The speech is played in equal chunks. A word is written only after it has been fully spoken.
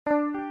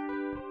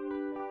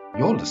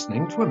You're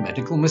listening to a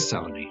medical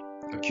miscellany,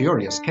 a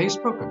curious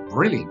casebook of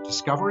brilliant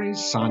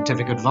discoveries,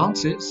 scientific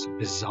advances,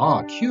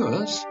 bizarre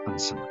cures,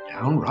 and some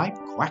downright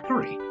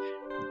quackery.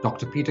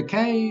 Dr. Peter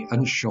Kay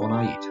and Sean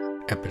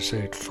Aita.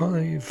 Episode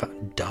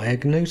 5,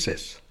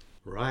 Diagnosis.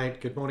 Right,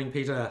 good morning,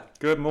 Peter.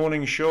 Good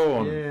morning,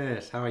 Sean.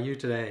 Yes, how are you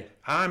today?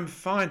 I'm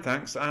fine,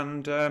 thanks,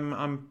 and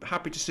I'm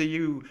happy to see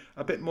you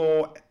a bit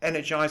more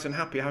energised and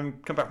happy having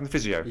come back from the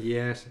physio.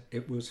 Yes,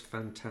 it was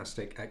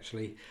fantastic,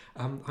 actually.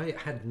 I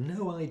had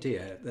no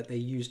idea that they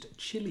used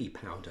chili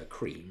powder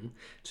cream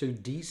to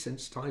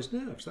desensitise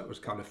nerves. That was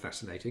kind of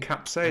fascinating.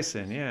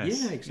 Capsaicin,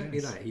 yes. Yeah,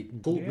 exactly that. He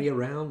pulled me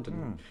around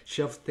and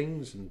shoved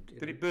things. And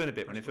Did it burn a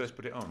bit when you first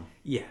put it on?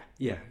 Yeah.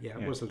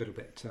 It was a little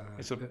bit...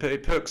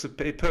 It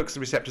perks the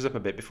receptors up a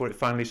bit before it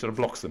finally sort of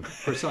blocks them.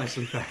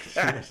 Precisely that.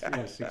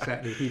 yes,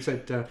 exactly. He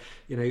said,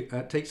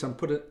 take some,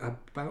 put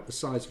about the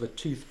size of a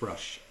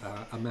toothbrush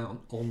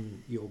amount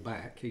on your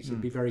back. He said,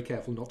 be very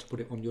careful not to put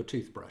it on your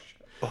toothbrush.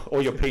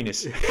 Or your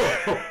penis.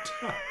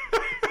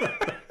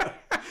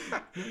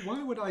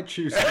 Why would I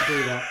choose to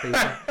do that,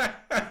 Peter?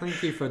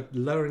 Thank you for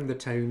lowering the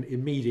tone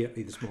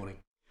immediately this morning.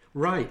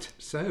 Right,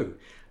 so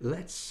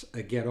let's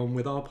get on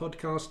with our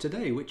podcast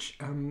today, which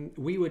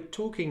we were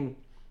talking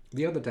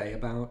the other day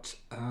about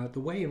the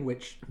way in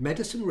which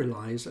medicine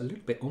relies a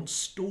little bit on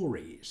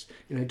stories.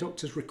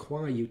 Doctors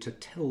require you to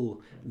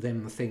tell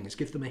them things,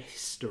 give them a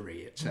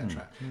history,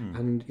 etc.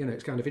 And,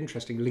 it's kind of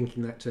interesting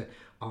linking that to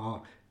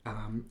our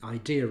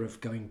idea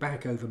of going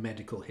back over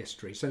medical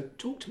history. So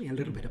talk to me a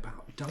little bit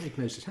about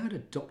diagnosis. How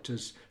do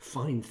doctors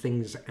find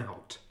things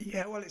out?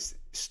 Yeah, well,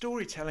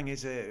 storytelling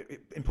is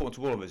important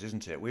to all of us,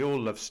 isn't it? We all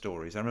love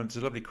stories. I remember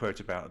there's a lovely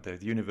quote about the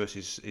universe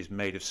is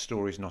made of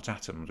stories, not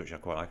atoms, which I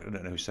quite like. I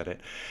don't know who said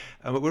it.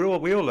 But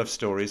we all love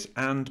stories,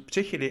 and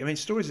particularly,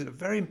 stories are a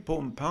very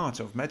important part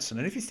of medicine.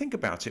 And if you think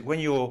about it,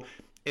 when you're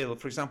ill,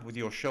 for example, with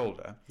your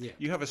shoulder,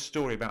 you have a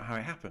story about how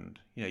it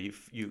happened.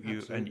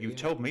 You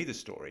told me the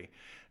story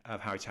of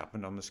how it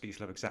happened on the ski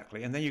slope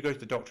exactly, and then you go to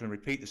the doctor and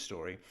repeat the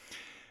story,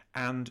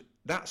 and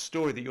that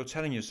story that you're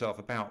telling yourself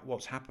about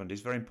what's happened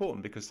is very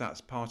important, because that's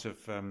part of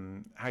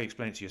how you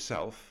explain it to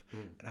yourself,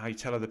 and how you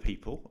tell other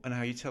people, and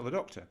how you tell the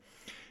doctor.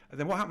 And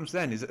then what happens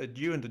then is that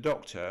you and the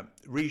doctor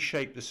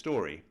reshape the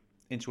story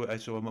into a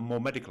sort of a more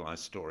medicalised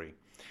story.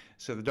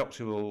 So the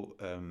doctor will,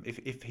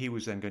 if he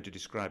was then going to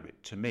describe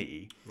it to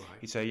me,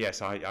 he'd say,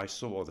 yes, I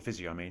saw, or the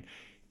physio,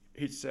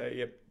 he'd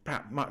say,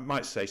 perhaps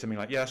might say something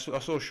like, yeah, I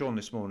saw Sean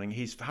this morning.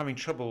 He's having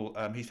trouble.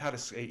 He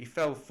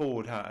fell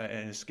forward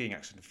in a skiing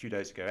accident a few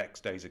days ago, X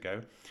days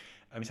ago.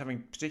 He's having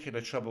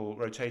particular trouble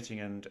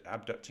rotating and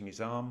abducting his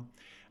arm.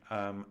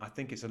 I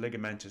think it's a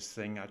ligamentous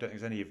thing. I don't think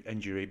there's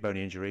any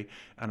bony injury,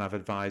 and I've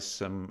advised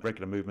some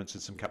regular movements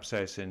and some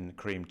capsaicin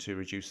cream to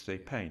reduce the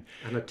pain.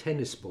 And a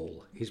tennis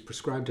ball. He's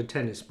prescribed a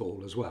tennis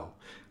ball as well.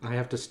 I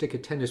have to stick a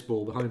tennis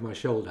ball behind my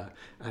shoulder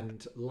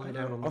and lie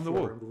down on the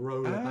floor and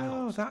roll about.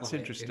 Oh, that's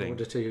interesting. In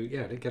order to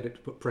get it to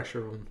put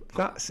pressure on.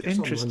 That's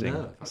interesting.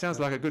 It sounds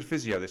like a good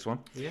physio, this one.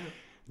 Yeah.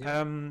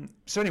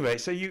 So anyway,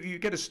 so you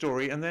get a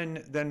story, and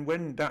then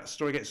when that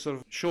story gets sort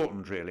of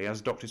shortened, really,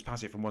 as doctors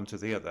pass it from one to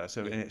the other.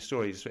 So in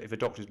stories, if a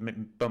doctor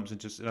bumps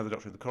into another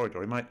doctor in the corridor,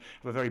 he might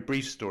have a very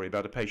brief story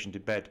about a patient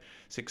in bed,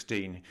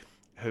 16,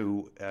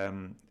 who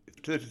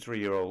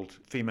 33-year-old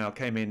female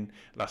came in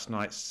last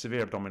night,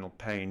 severe abdominal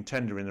pain,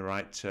 tender in the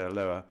right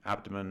lower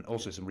abdomen,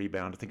 also some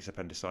rebound. I think it's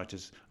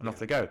appendicitis, and off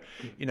they go.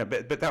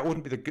 But that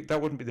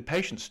wouldn't be the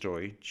patient's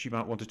story. She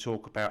might want to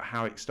talk about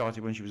how it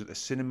started when she was at the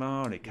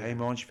cinema and it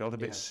came on. She felt a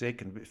bit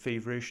sick and a bit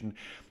feverish, and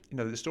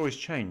the stories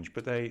change,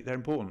 but they're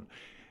important.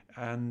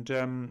 And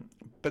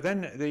but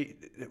then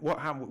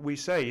we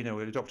say,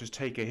 the doctors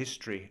take a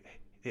history.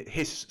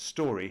 His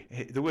story.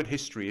 The word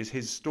history is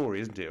his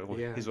story, isn't it? Or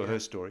his or her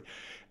story.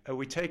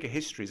 We take a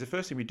history. The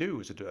first thing we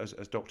do as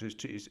doctors,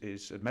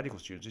 is medical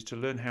students, is to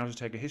learn how to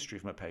take a history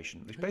from a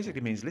patient, which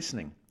basically means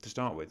listening to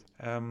start with.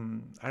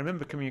 I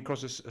remember coming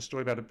across a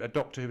story about a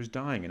doctor who was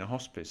dying in a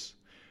hospice,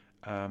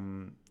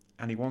 and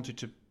he wanted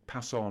to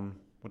pass on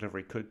whatever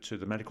he could to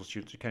the medical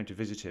students who came to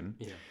visit him.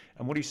 Yeah.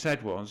 And what he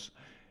said was,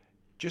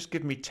 just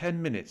give me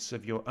 10 minutes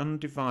of your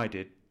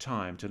undivided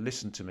time to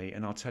listen to me,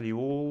 and I'll tell you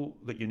all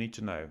that you need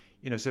to know.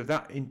 So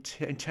that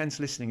intense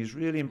listening is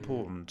really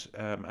important,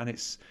 and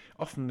it's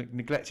often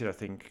neglected, I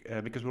think,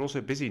 because we're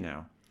also busy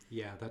now.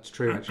 Yeah, that's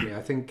true, actually.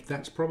 I think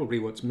that's probably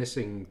what's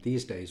missing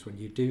these days when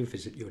you do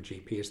visit your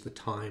GP, is the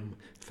time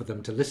for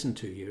them to listen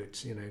to you.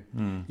 It's,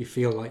 you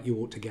feel like you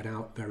ought to get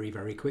out very,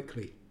 very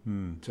quickly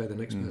so the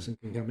next person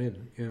can come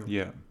in.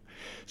 Yeah.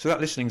 So that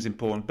listening is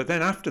important. But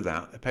then after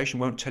that, a patient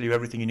won't tell you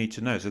everything you need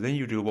to know. So then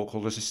you do what's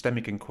called a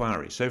systemic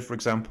inquiry. So, for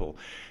example,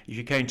 if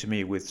you came to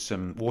me with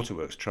some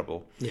waterworks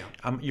trouble,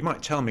 you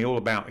might tell me all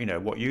about,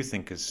 what you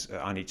think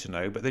I need to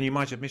know. But then you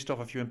might have missed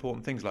off a few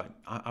important things. Like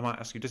I might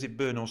ask you, does it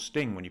burn or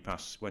sting when you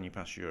pass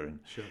urine?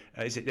 Sure.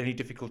 Is it any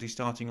difficulty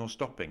starting or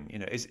stopping?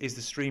 Is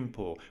the stream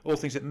poor? All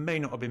things that may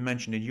not have been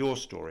mentioned in your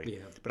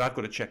story, but I've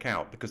got to check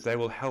out, because they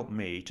will help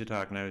me to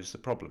diagnose the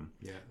problem.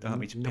 Yeah. They'll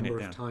help me to pin it down.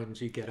 Number of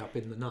times you get up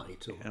in the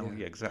night.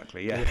 yeah,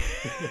 exactly. Yeah.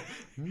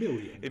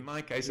 Million. In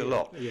my case, a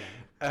lot. Yeah.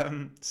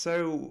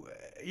 So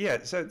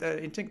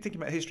in thinking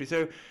about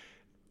history,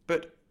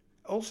 but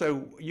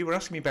also you were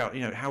asking me about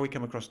how we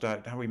come across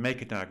how we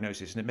make a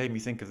diagnosis, and it made me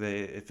think of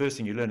the first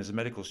thing you learn as a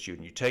medical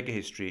student. You take a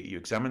history, you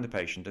examine the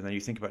patient, and then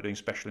you think about doing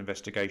special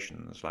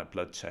investigations like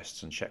blood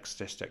tests and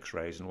chest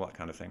X-rays and all that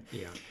kind of thing.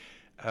 Yeah.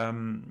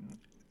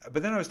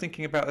 But then I was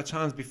thinking about the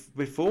times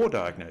before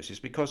diagnosis,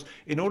 because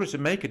in order to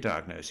make a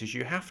diagnosis,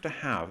 you have to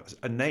have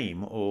a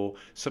name or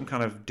some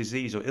kind of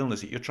disease or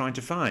illness that you're trying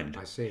to find.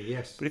 I see,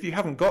 yes. But if you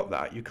haven't got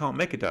that, you can't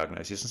make a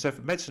diagnosis. And so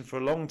for medicine, for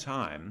a long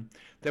time,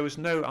 there was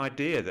no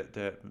idea that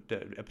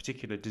a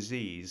particular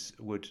disease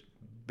would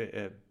be,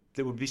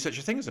 there would be such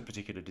a thing as a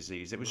particular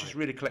disease. It was just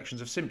really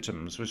collections of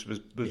symptoms was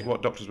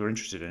what doctors were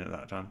interested in at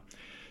that time.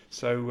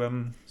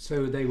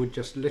 So they would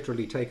just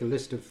literally take a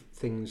list of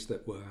things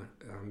that were,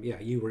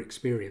 you were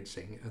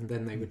experiencing, and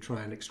then they would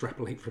try and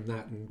extrapolate from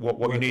that and what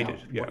you needed.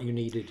 What you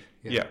needed.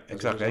 Yeah,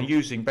 exactly.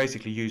 And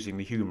basically using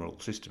the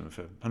humoral system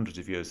for hundreds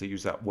of years. They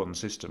use that one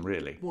system,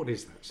 really. What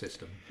is that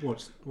system?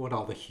 What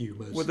are the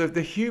humours? Well,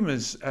 the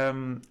humours,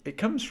 it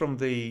comes from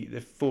the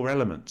four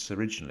elements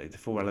originally. The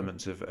four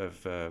elements of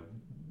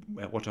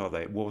what are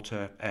they?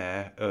 Water,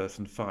 air, earth,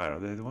 and fire. Are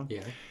they the one?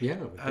 Yeah.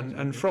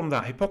 And from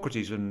that,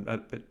 Hippocrates, and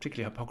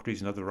particularly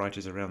Hippocrates and other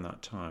writers around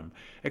that time,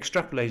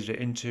 extrapolated it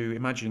into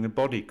imagining the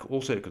body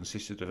also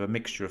consisted of a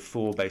mixture of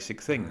four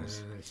basic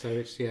things. So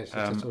it's a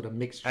sort of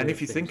mixture. And of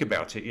if you things. think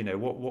about it,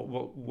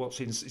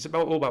 it's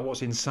all about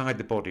what's inside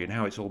the body and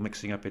how it's all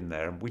mixing up in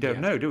there. And we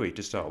don't know, do we,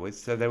 to start with?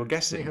 So they were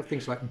guessing. They have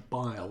things like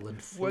bile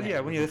and phlegm. Well, yeah.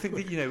 When you think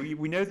that,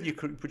 we know that you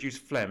could produce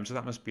phlegm, so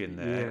that must be in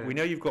there. Yeah. We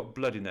know you've got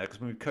blood in there because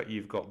when we cut you,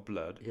 you've got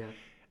blood. Yeah.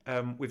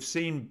 We've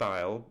seen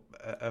bile,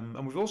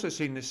 and we've also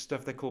seen this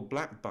stuff they call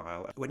black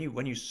bile.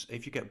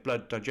 If you get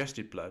blood,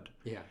 digested blood,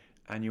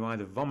 and you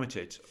either vomit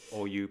it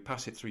or you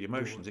pass it through your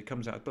motions, it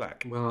comes out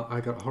black. Well,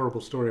 I got a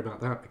horrible story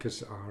about that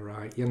because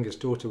our youngest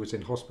daughter was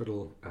in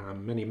hospital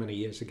many, many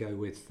years ago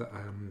with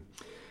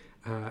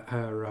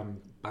her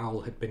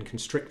bowel had been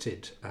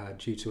constricted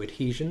due to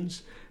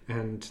adhesions,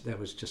 and there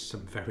was just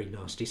some very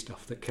nasty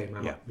stuff that came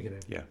out.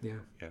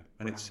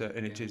 And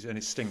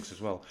it stinks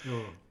as well.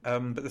 Oh.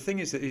 But the thing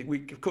is that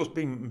we, of course,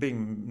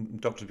 being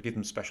doctors, we give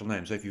them special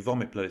names. So if you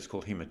vomit blood, it's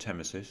called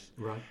hematemesis.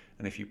 Right.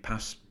 And if you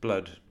pass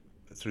blood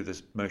through the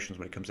motions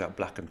when it comes out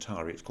black and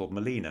tarry, it's called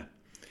melena.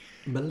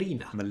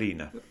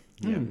 Melena.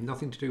 Yeah.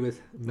 Nothing to do with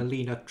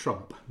Melania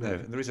Trump. No,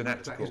 there is an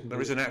actor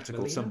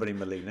called somebody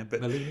Melena, but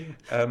Melina?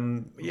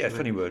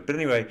 Funny word. But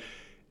anyway,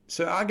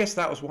 so I guess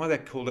that was why they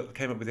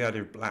came up with the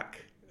idea of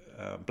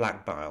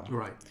black bile.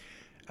 Right.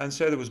 And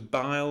so there was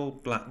bile,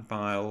 black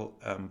bile,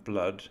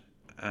 blood,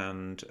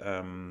 and So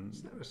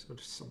that was sort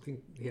of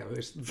something. Yeah, it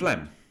was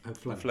phlegm. Oh,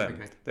 phlegm.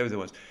 Okay. They were the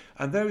ones.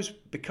 And those,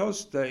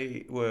 because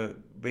they were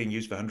being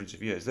used for hundreds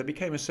of years, they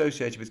became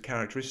associated with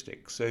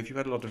characteristics. So if you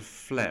had a lot of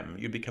phlegm,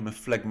 you'd become a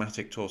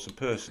phlegmatic sort of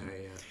person.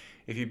 Yeah.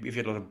 If you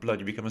had a lot of blood,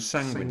 you become a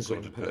sanguine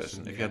sort of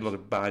person. If you had a lot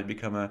of bile, you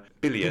become a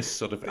bilious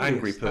sort of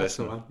angry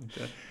person.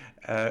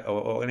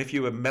 And if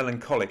you were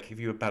melancholic, if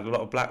you had a lot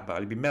of black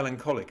bile, you'd be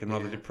melancholic and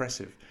rather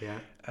depressive. Yeah.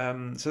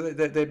 So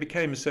they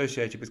became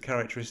associated with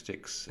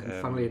characteristics. And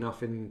funnily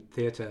enough, in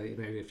theatre,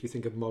 if you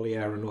think of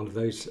Molière and all of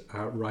those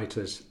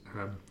writers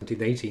in the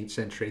 18th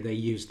century, they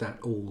used that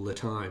all the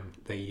time.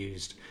 They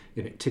used,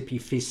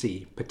 tipi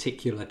fissi,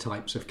 particular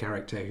types of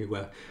character who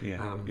were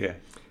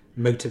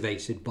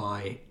motivated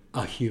by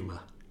a humour.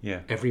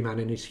 Yeah. Every man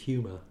in his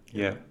humour.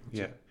 Yeah.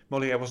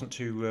 Molière wasn't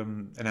too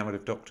enamoured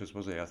of doctors,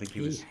 was he? I think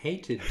he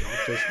hated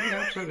doctors. He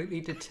absolutely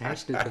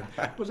detested them.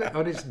 Was it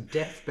on his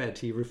deathbed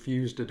he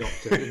refused a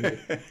doctor, didn't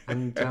he?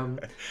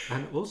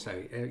 And also,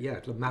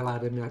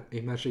 malade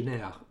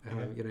imaginaire.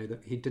 That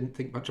he didn't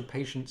think much of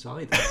patients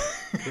either.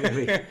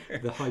 Really,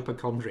 the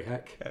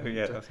hypochondriac.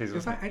 That's his. In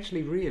fact,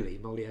 actually, really,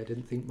 Molière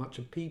didn't think much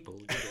of people.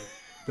 Did he?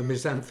 The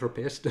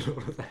misanthropist and all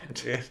of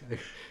that. Yeah.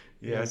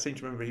 So, I seem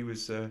to remember he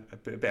was a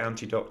bit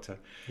anti-doctor.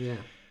 Yeah.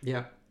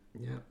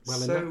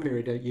 Well, in that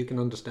period, you can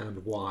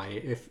understand why.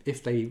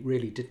 If they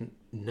really didn't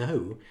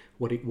know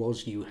what it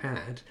was you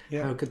had,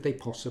 how could they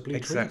possibly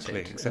treat it?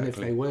 Exactly. And if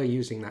they were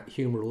using that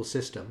humoral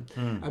system,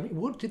 I mean,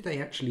 what did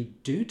they actually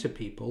do to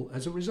people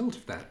as a result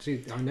of that?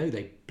 I know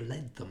they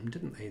bled them,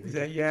 didn't they?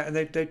 And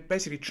they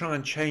basically try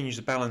and change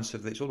the balance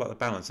of it's all about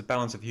the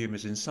balance of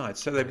humours inside.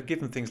 So they would give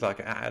them things like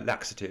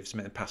laxatives to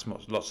make them pass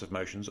lots of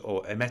motions,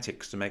 or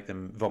emetics to make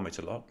them vomit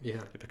a lot, the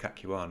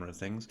Picacuana and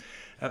things.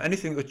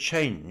 Anything that would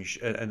change,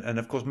 and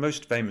of course,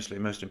 most famously,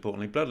 most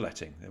importantly,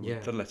 bloodletting.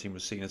 Bloodletting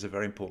was seen as a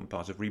very important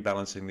part of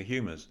rebalancing the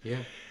humours. Yeah.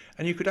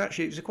 And you could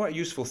actually, it's a quite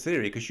useful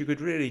theory because you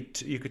could really,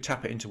 you could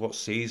tap it into what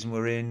season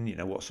we're in,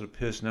 what sort of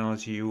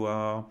personality you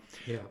are,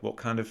 what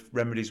kind of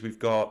remedies we've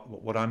got,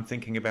 what I'm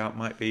thinking about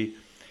might be,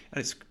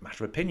 and it's a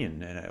matter of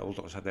opinion. All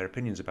doctors have their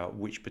opinions about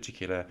which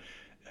particular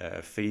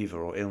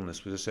fever or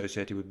illness was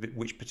associated with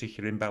which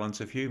particular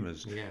imbalance of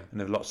humours. Yeah. And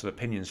there are lots of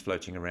opinions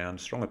floating around,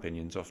 strong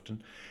opinions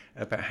often,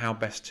 about how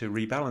best to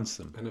rebalance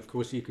them. And of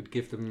course, you could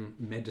give them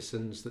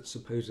medicines that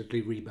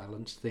supposedly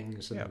rebalance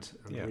things and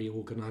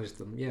reorganise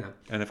them. Yeah,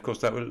 And of course,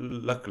 that will,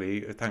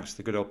 luckily, thanks to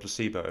the good old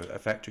placebo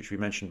effect, which we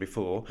mentioned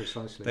before,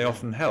 precisely. they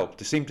often help.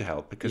 They seem to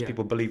help because Yeah.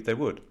 people believed they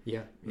would.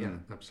 Yeah,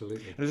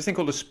 absolutely. And there's a thing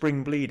called a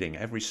spring bleeding.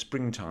 Every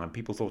springtime,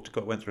 people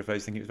went through a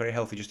phase thinking it was very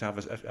healthy just to have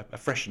a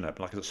freshen up,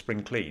 like a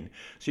spring clean.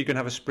 So you can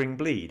have a spring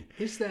bleed.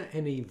 Is there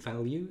any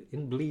value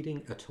in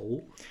bleeding at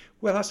all?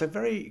 Well, that's a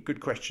very good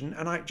question.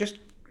 And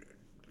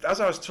as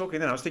I was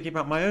talking then, I was thinking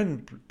about my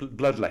own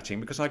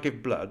bloodletting because I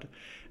give blood.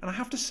 And I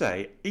have to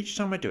say, each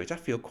time I do it, I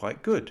feel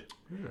quite good.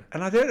 Yeah.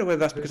 And I don't know whether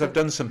that's because I've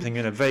done something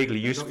vaguely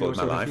useful in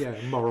my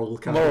life. Moral,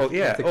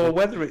 ethical. Or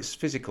whether it's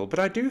physical. But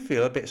I do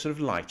feel a bit sort of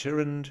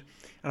lighter, and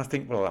I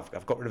think, well,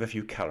 I've got rid of a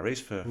few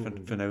calories for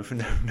no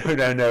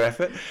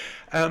effort.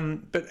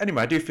 But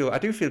anyway, I do feel a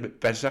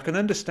bit better. So I can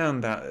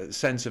understand that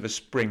sense of a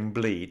spring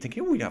bleed.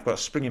 Thinking, oh, yeah, I've got a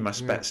spring in my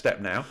step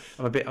now.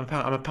 I'm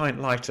a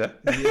pint lighter.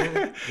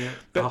 Yeah.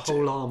 But a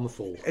whole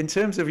armful. in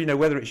terms of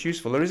whether it's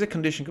useful, there is a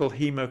condition called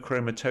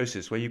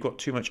hemochromatosis where you've got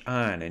too much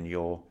iron in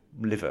your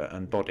liver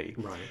and body.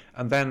 Right.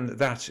 And then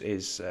that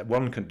is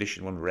one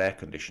rare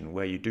condition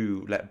where you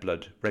do let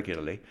blood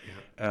regularly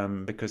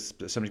because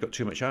somebody's got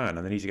too much iron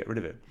and they need to get rid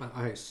of it.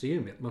 I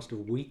assume it must have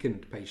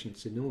weakened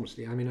patients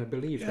enormously. I mean, I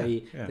believe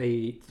Yeah,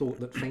 they thought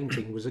that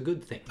fainting was a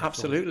good thing.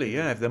 Absolutely,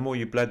 yeah. The more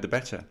you bled, the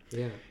better.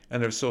 Yeah.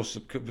 And there's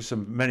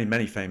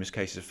many famous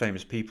cases of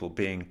famous people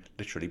being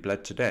literally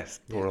bled to death.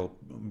 Poor old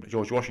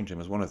George Washington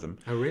was one of them.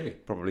 Oh, really?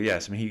 Probably,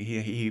 yes. I mean,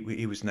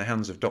 he was in the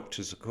hands of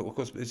doctors. Of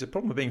course, there's a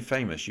problem with being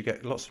famous. You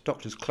get lots of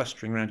doctors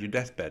clustering around your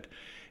deathbed.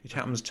 It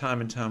happens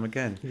time and time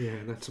again. Yeah,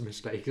 that's a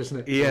mistake,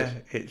 isn't it? Yeah,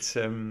 it's.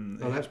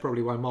 Well, that's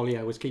probably why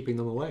Molière was keeping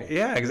them away.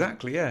 Yeah,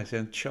 exactly. Yes,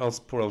 and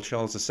poor old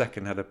Charles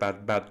II had a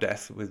bad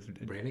death with.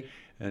 Really?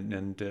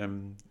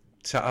 And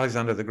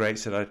Alexander the Great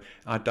said,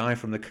 "I'd die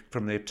from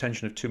the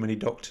attention of too many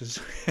doctors."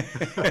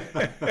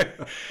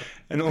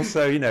 And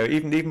also,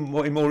 even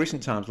more in more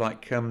recent times,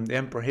 like the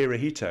Emperor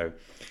Hirohito.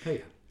 Oh, yeah.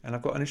 And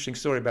I've got an interesting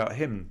story about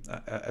him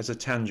as a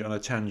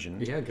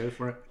tangent. Yeah, go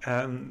for it.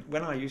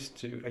 When I used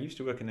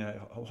to work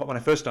when I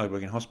first started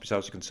working in hospice, I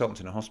was a consultant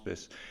in a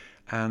hospice,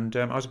 and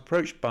I was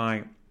approached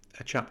by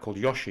a chap called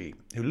Yoshi,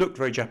 who looked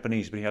very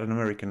Japanese, but he had an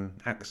American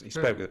accent.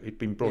 He'd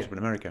been brought up in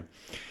America.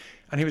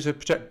 And he was a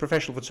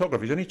professional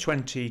photographer. He was only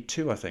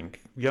 22, I think,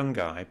 young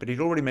guy, but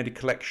he'd already made a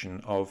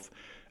collection of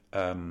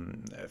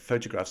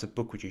photographs, a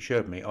book which he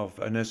showed me, of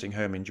a nursing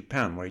home in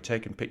Japan where he'd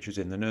taken pictures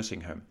in the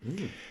nursing home.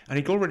 And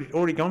he'd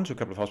already gone to a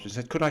couple of hospitals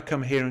and said, could I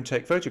come here and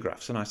take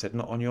photographs? And I said,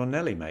 not on your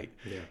Nelly, mate.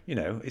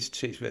 Yeah.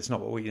 It's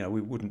not what we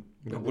wouldn't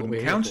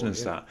we're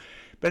countenance here for, that.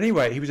 But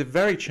anyway, he was a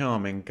very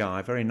charming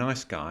guy, very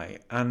nice guy,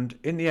 and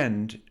in the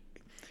end,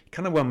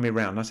 kind of won me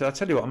round. I said, I'll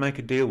tell you what, I'll make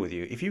a deal with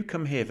you. If you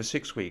come here for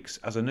 6 weeks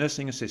as a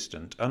nursing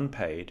assistant,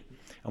 unpaid,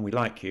 and we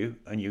like you,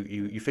 and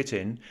you fit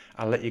in,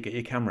 I'll let you get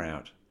your camera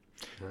out.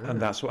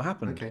 And that's what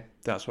happened. Okay.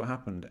 That's what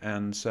happened.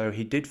 And so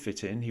he did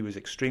fit in. He was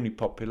extremely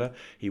popular.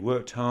 He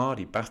worked hard.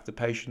 He bathed the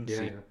patients.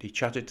 He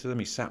chatted to them.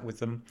 He sat with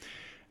them.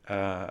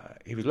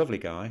 He was a lovely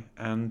guy.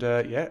 And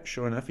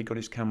sure enough, he got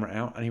his camera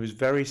out. And he was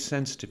very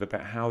sensitive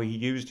about how he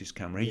used his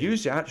camera. He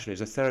used it actually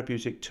as a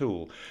therapeutic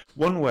tool.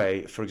 One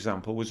way, for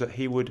example, was that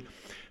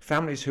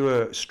families who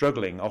are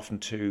struggling often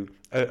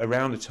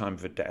around the time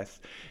of a death,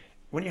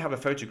 when you have a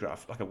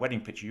photograph, like a wedding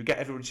picture, you get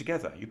everybody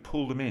together, you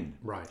pull them in.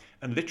 Right.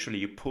 And literally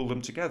you pull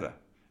them together.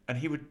 And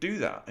he would do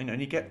that, and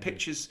you get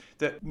pictures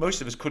that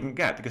most of us couldn't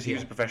get because he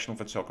was a professional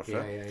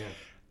photographer. Yeah.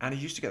 And he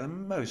used to get the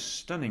most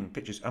stunning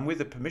pictures. And with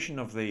the permission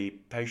of the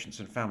patients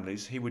and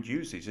families, he would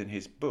use these in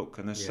his book.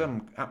 And there's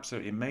some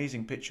absolutely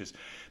amazing pictures.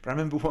 But I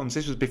remember once,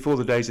 this was before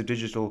the days of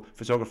digital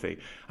photography,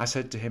 I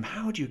said to him,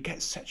 how do you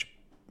get such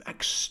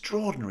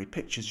extraordinary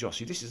pictures,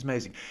 Jossie? This is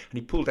amazing. And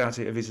he pulled out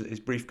of his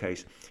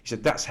briefcase. He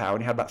said, that's how.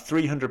 And he had about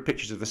 300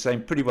 pictures of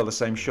pretty well the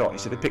same shot. He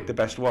said, he picked the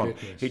best one.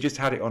 Goodness. He just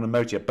had it on a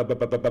Motia,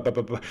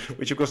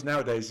 which of course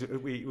nowadays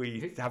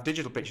we have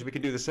digital pictures. We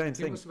can do the same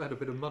He thing. must have had a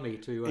bit of money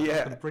to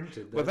have them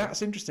printed. Well,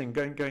 that's interesting.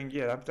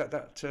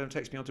 That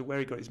takes me on to where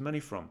he got his money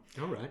from.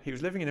 All right. He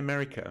was living in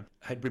America,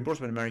 had been brought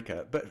up in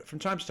America, but from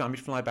time to time he'd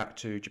fly back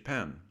to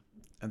Japan,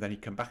 and then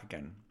he'd come back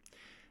again.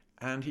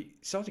 And he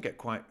started to get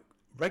quite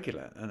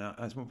regular, and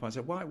at one point I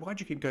said, why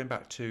do you keep going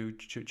back to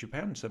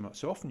Japan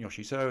so often,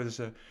 Yoshi? So there's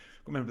a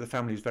member of the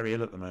family who's very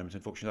ill at the moment.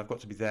 Unfortunately, I've got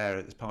to be there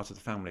as part of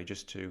the family,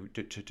 just to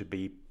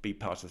be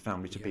part of the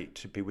family,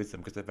 to be with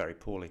them because they're very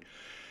poorly.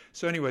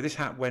 So anyway, this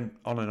hat went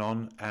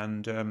on,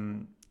 and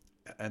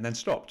then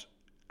stopped.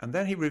 And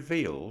then he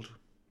revealed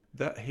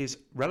that his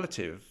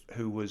relative,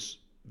 who was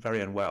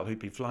very unwell, who'd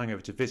been flying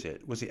over to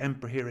visit, was the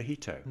Emperor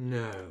Hirohito.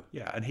 No.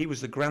 Yeah, and he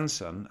was the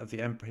grandson of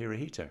the Emperor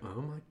Hirohito.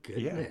 Oh my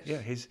goodness.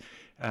 Yeah.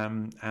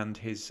 And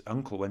his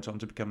uncle went on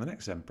to become the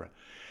next emperor.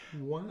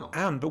 Wow.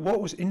 But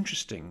what was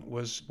interesting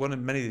was one of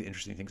many of the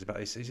interesting things about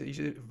this. He's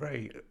a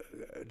very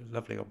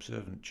lovely,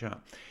 observant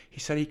chap.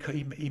 He said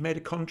he made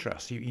a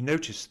contrast. He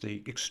noticed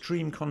the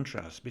extreme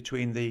contrast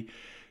between the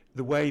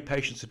way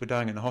patients were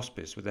dying in the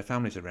hospice with their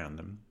families around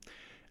them,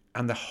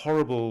 and the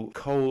horrible,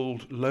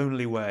 cold,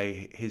 lonely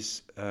way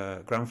his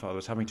grandfather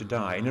was having to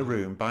die in a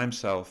room by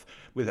himself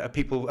with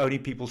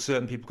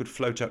certain people could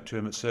float up to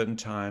him at certain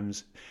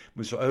times,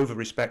 was sort of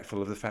over-respectful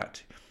of the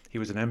fact he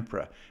was an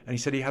emperor. And he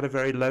said he had a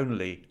very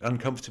lonely,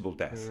 uncomfortable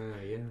death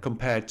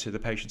compared to the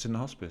patients in the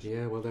hospice.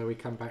 Yeah, well, there we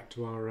come back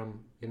to our,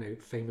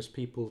 famous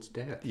people's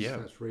deaths. Yeah.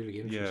 That's really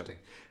interesting.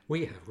 Yeah.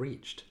 We have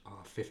reached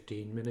our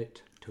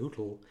 15-minute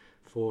total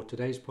for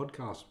today's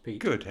podcast, Pete.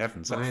 Good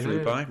heavens, that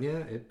flew by. Yeah,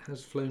 it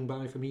has flown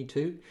by for me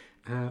too.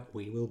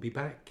 We will be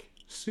back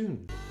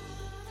soon.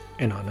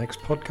 In our next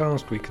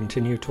podcast, we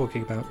continue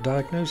talking about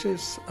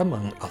diagnosis,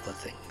 among other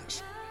things.